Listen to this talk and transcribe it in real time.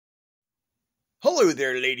Hello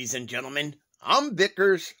there, ladies and gentlemen. I'm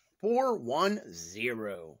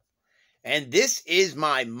Vickers410, and this is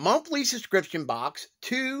my monthly subscription box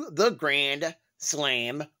to the Grand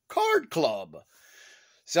Slam Card Club.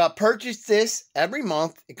 So I purchased this every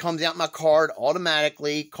month. It comes out my card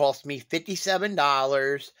automatically. Costs me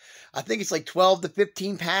 $57. I think it's like 12 to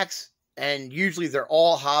 15 packs, and usually they're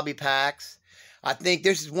all hobby packs. I think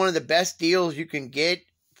this is one of the best deals you can get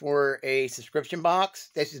for a subscription box.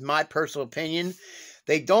 This is my personal opinion.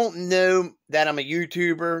 They don't know that I'm a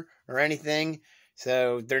YouTuber or anything,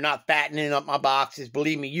 so they're not fattening up my boxes.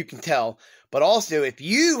 Believe me, you can tell. But also, if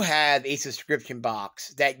you have a subscription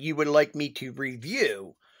box that you would like me to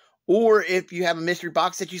review, or if you have a mystery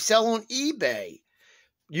box that you sell on eBay,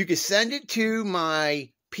 you can send it to my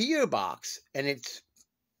P.O. Box, and it's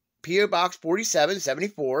P.O. Box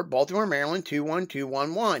 4774, Baltimore, Maryland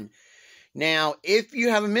 21211. Now, if you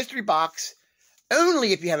have a mystery box,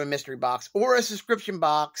 only if you have a mystery box or a subscription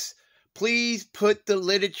box, please put the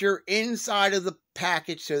literature inside of the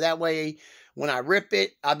package so that way when I rip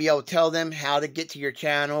it, I'll be able to tell them how to get to your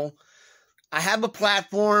channel. I have a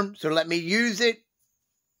platform, so let me use it,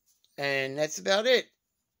 and that's about it.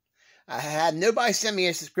 I had nobody send me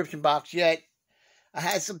a subscription box yet. I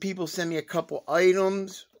had some people send me a couple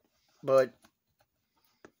items, but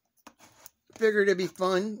figured it'd be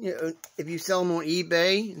fun, you know, if you sell them on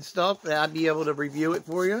eBay and stuff, that I'd be able to review it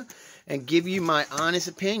for you and give you my honest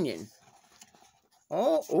opinion.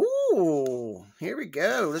 Oh, ooh, here we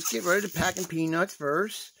go. Let's get rid of the packing peanuts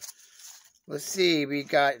first. Let's see, we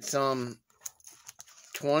got some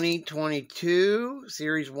 2022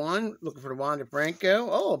 Series 1, looking for the Wander Franco.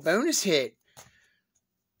 Oh, a bonus hit.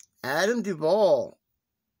 Adam Duvall.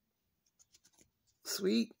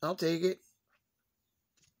 Sweet, I'll take it.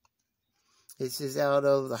 This is out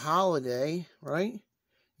of the holiday, right?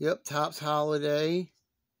 Yep, Topps Holiday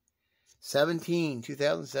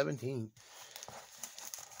 2017.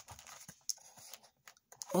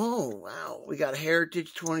 Oh, wow. We got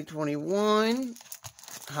Heritage 2021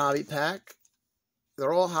 hobby pack.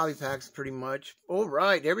 They're all hobby packs pretty much. All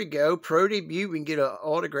right, there we go. Pro debut. We can get an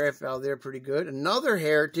autograph out there pretty good. Another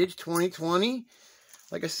Heritage 2020.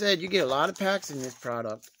 Like I said, you get a lot of packs in this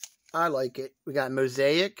product. I like it. We got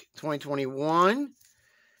Mosaic 2021.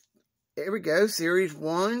 There we go. Series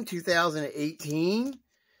 1, 2018.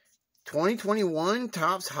 2021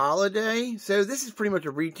 Topps Holiday. So this is pretty much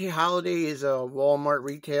a retail. Holiday is a Walmart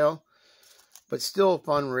retail, but still a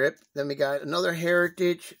fun rip. Then we got another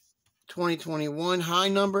Heritage 2021 high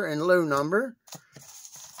number and low number.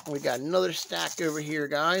 We got another stack over here,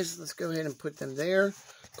 guys. Let's go ahead and put them there.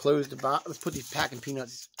 Close the box. Let's put these packing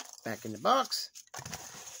peanuts back in the box.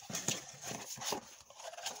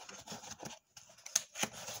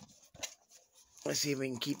 Let's see if we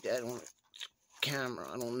can keep that on camera.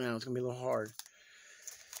 I don't know. It's going to be a little hard.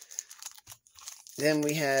 Then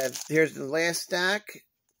we have, here's the last stack.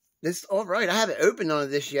 This, all right, I haven't opened none of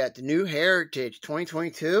this yet. The new Heritage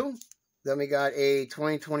 2022. Then we got a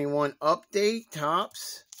 2021 update,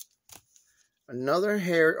 Topps. Another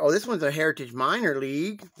this one's a Heritage Minor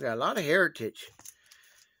League. We got a lot of Heritage.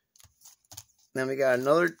 Then we got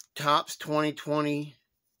another Topps 2020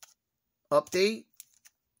 update.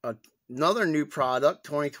 Another new product,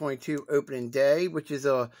 2022 opening day, which is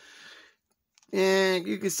a,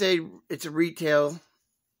 you could say it's a retail.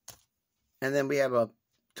 And then we have a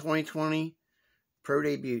 2020 Pro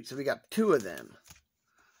Debut. So we got two of them.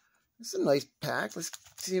 It's a nice pack. Let's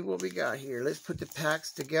see what we got here. Let's put the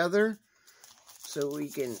packs together so we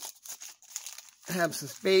can have some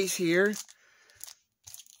space here. I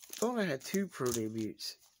thought I had two Pro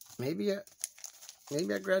Debuts. Maybe I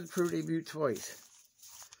grabbed the Pro Debut twice.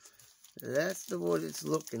 That's what it's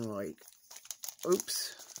looking like.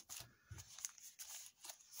 Oops.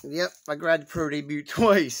 Yep, I grabbed the Pro Debut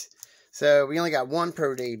twice. So we only got one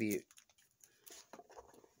Pro Debut.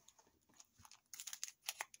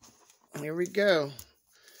 Here we go.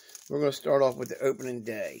 We're going to start off with the opening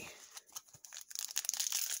day.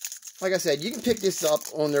 Like I said, you can pick this up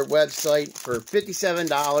on their website for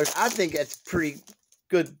 $57. I think that's a pretty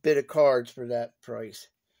good bit of cards for that price.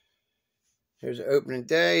 Here's the opening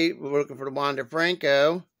day. We're looking for the Wander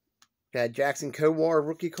Franco. Got Jackson Kowar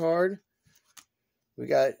rookie card. We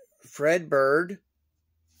got Fred Bird.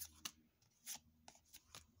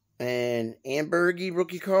 And Ambergy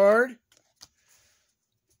rookie card.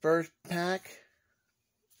 First pack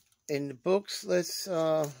in the books. That's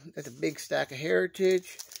a big stack of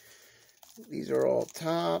Heritage. These are all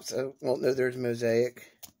Topps. Oh, well, no, there's Mosaic.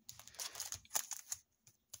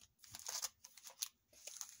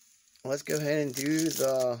 Let's go ahead and do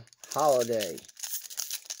the holiday.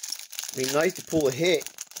 It'd be nice to pull a hit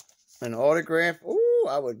an autograph. Oh,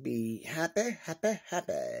 I would be happy, happy,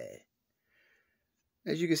 happy.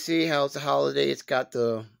 As you can see how it's a holiday, it's got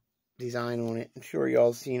the design on it. I'm sure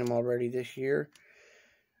y'all seen them already this year.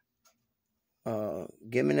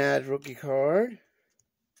 Gimenez rookie card.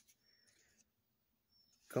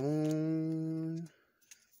 Come on.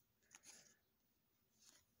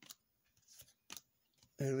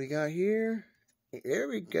 What do we got here? There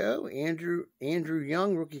we go. Andrew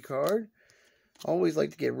Young rookie card. Always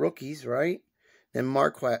like to get rookies, right? Then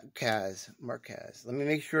Marquez. Let me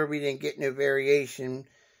make sure we didn't get no variation.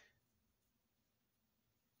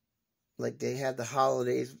 Like they had the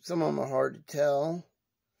holidays. Some of them are hard to tell.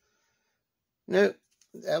 Nope.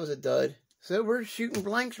 That was a dud. So we're shooting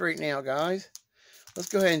blanks right now, guys. Let's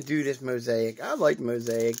go ahead and do this mosaic. I like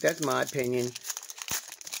mosaic. That's my opinion.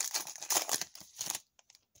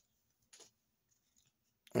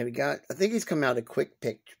 And we got, I think he's come out of quick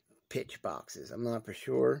pitch boxes. I'm not for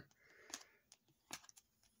sure.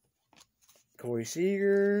 Corey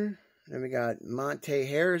Seager. Then we got Monte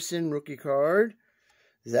Harrison, rookie card.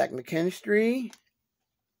 Zach McKinstry.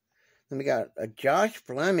 Then we got a Josh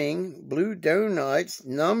Fleming, Blue Donuts,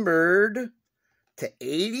 numbered to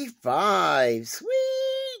 85.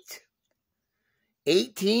 Sweet!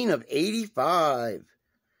 18 of 85.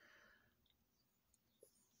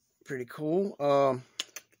 Pretty cool.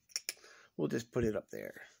 We'll just put it up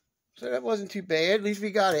there. So that wasn't too bad. At least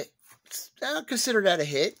we got it. I'll consider that a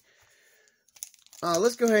hit.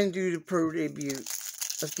 Let's go ahead and do the pro debut.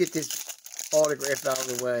 Let's get this autograph out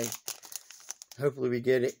of the way. Hopefully we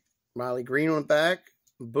get it. Riley Green on the back.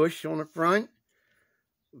 Bush on the front.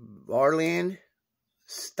 Varland.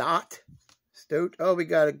 Stott. Oh, we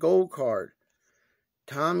got a gold card.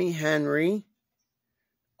 Tommy Henry.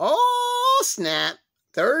 Oh, snap.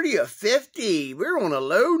 30 of 50. We're on a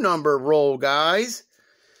low number roll, guys.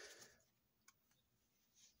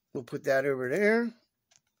 We'll put that over there.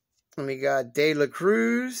 And we got De La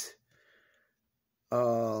Cruz.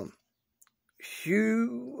 Shoemake.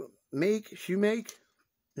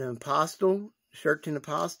 The Apostle. Shirton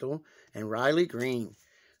Apostle. And Riley Green.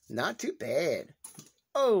 Not too bad.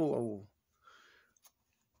 Oh.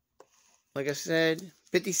 Like I said,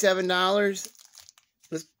 $57.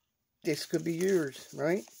 This could be yours,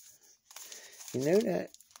 right? You know that.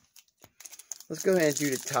 Let's go ahead and do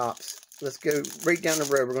the tops. Let's go right down the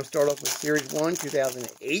road. We're going to start off with Series 1,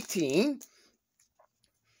 2018.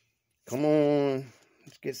 Come on.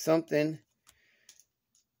 Let's get something.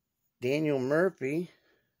 Daniel Murphy.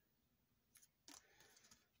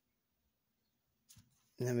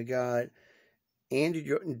 And then we got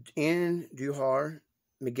Andujar.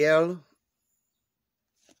 Miguel.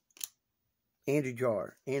 Andrew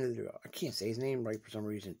Jar. I can't say his name right for some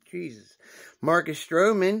reason. Jesus. Marcus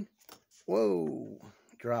Stroman. Whoa.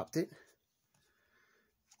 Dropped it.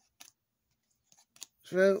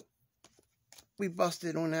 So, we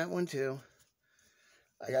busted on that one too.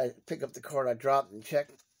 I gotta pick up the card I dropped and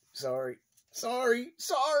check. Sorry.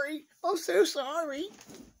 I'm so sorry.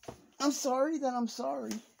 I'm sorry that I'm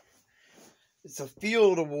sorry. It's a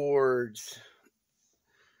Field Awards.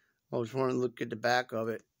 I just want to look at the back of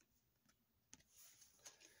it.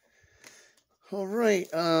 All right,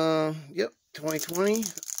 yep, 2020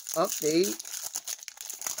 update.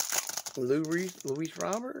 Luis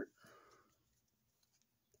Robert,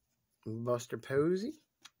 Buster Posey,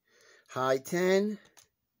 High 10,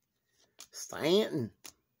 Stanton,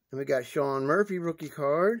 and we got Sean Murphy rookie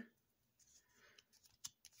card.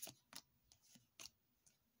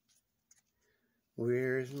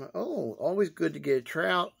 Where's my? Oh, always good to get a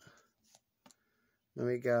Trout. Then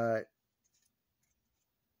we got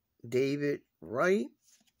David Wright.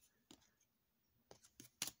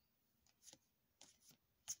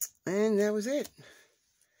 And that was it.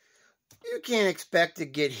 You can't expect to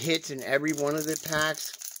get hits in every one of the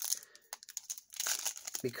packs.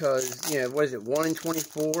 Because, you know, what is it? 1 in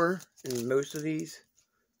 24 in most of these.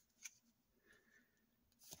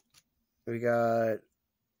 We got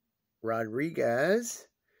Rodriguez.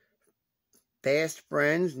 Fast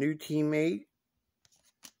Friends, new teammate.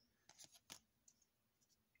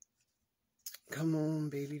 Come on,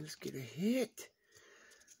 baby, let's get a hit.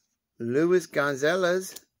 Luis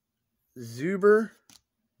Gonzalez, Zuber,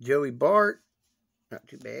 Joey Bart, not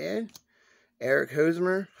too bad. Eric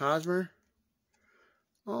Hosmer.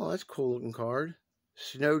 Oh, that's a cool looking card.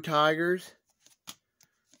 Snow Tigers.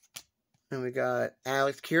 And we got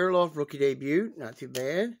Alex Kirilloff, rookie debut, not too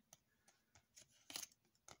bad.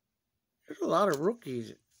 There's a lot of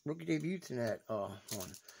rookie debuts in that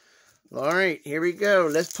one. All right, here we go.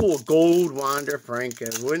 Let's pull a gold Wander Franco.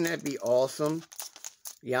 Wouldn't that be awesome?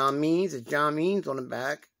 John Means on the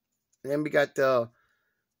back. And then we got the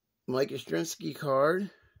Mike Yastrzemski card.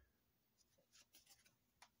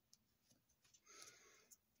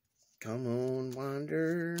 Come on,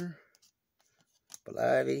 Wander.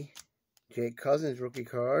 Blatty. Jake Cousins rookie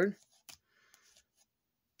card.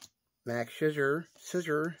 Max Scherzer.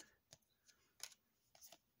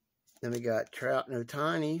 Then we got Trout No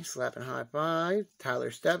Tiny, slapping high five.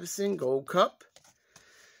 Tyler Stephenson, Gold Cup.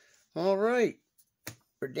 All right.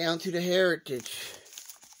 We're down to the Heritage.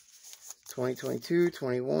 2022,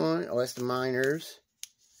 21. Oh, that's the minors.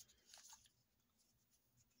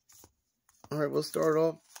 All right, we'll start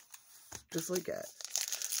off just like that.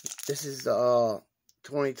 This is the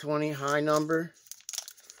 2020 high number.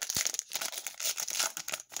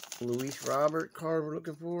 Luis Robert card we're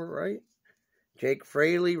looking for, right? Jake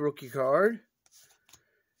Fraley, rookie card.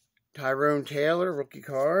 Tyrone Taylor, rookie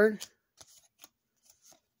card.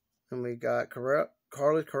 And we got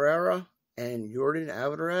Carlos Carrera and Jordan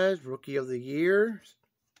Alvarez, rookie of the year.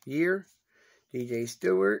 DJ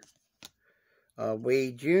Stewart,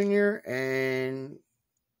 Wade Jr., and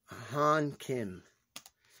Han Kim.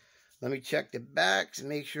 Let me check the backs and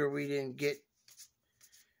make sure we didn't get...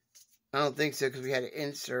 I don't think so because we had to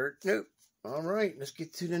insert. Nope. All right, let's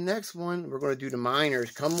get to the next one. We're going to do the minors.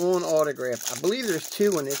 Come on, autograph. I believe there's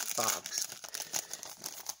 2 in this box.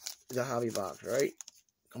 The hobby box, right?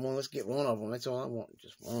 Come on, let's get one of them. That's all I want,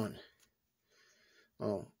 just one.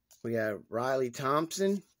 Oh, we have Riley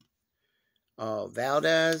Thompson,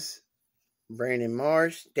 Valdez, Brandon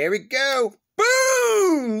Marsh. There we go.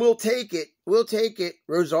 Boom! We'll take it. We'll take it.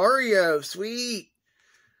 Rosario, sweet.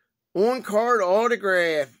 On-card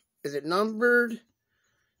autograph. Is it numbered?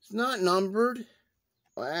 It's not numbered.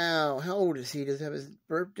 Wow, how old is he? Does he have his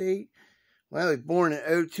birth date? Well, he was born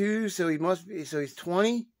in 02, so he must be, so he's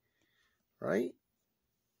 20, right?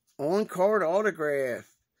 On-card autograph.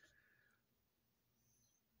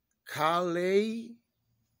 Kale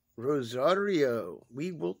Rosario.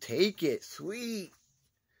 We will take it. Sweet.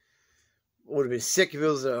 Would have been sick if it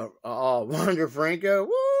was a Wander Franco.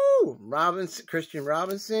 Woo! Christian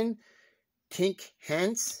Robinson. Tink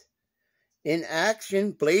Hence. In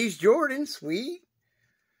action, Blaze Jordan, sweet.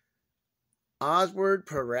 Oswald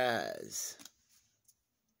Perez.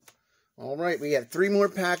 All right, we have 3 more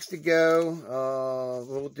packs to go.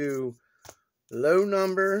 We'll do low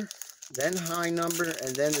number, then high number,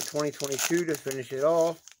 and then the 2022 to finish it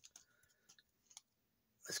off.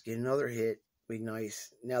 Let's get another hit. Be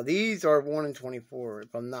nice. Now, these are 1 in 24,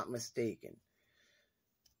 if I'm not mistaken.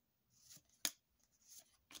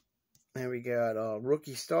 And we got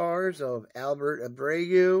rookie stars of Albert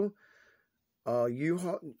Abreu,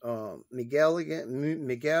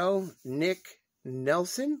 Miguel, Nick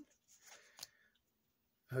Nelson,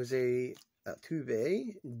 Jose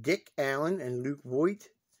Altuve, Dick Allen, and Luke Voigt.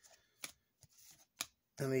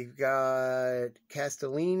 And we've got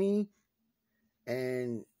Castellini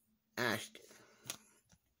and Ashton.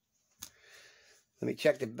 Let me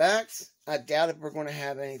check the backs. I doubt if we're going to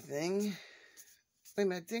have anything. Wait a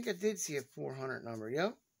minute, I think I did see a 400 number.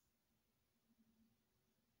 Yep.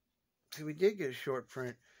 So we did get a short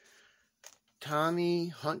print. Tommy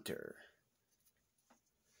Hunter.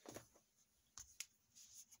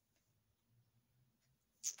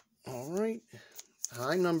 All right.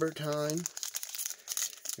 High number time.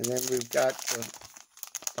 And then we've got the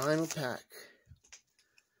final pack.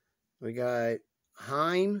 We got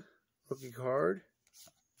Heim, rookie card.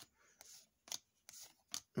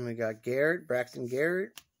 And we got Garrett, Braxton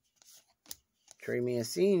Garrett, Trey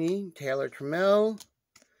Mancini, Taylor Trammell.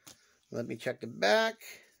 Let me check the back.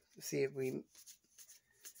 See if we...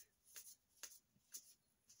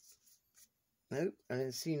 Nope, I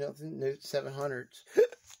didn't see nothing. No 700s.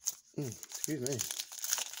 Excuse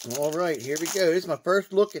me. All right, here we go. This is my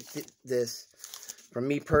first look at this from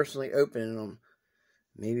me personally opening them.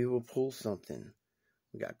 Maybe we'll pull something.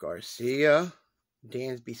 We got Garcia,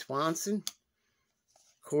 Dansby Swanson,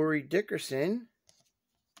 Corey Dickerson,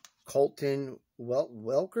 Colton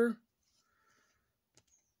Welker.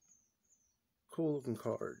 Cool looking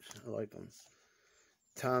cards. I like them.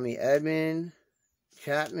 Tommy Edman,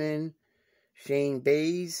 Chapman, Shane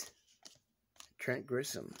Bays, Trent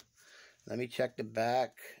Grissom. Let me check the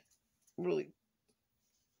back. Really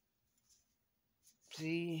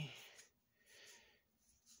see.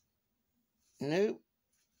 Nope.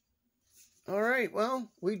 All right. Well,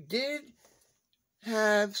 we did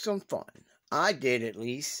have some fun. I did, at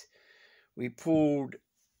least. We pulled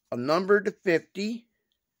a number to 50.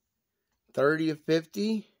 30 of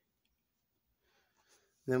 50.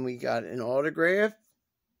 Then we got an autograph.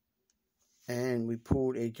 And we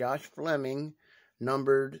pulled a Josh Fleming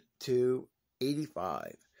numbered to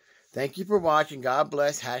 85. Thank you for watching. God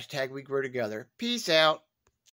bless. # we grow together. Peace out.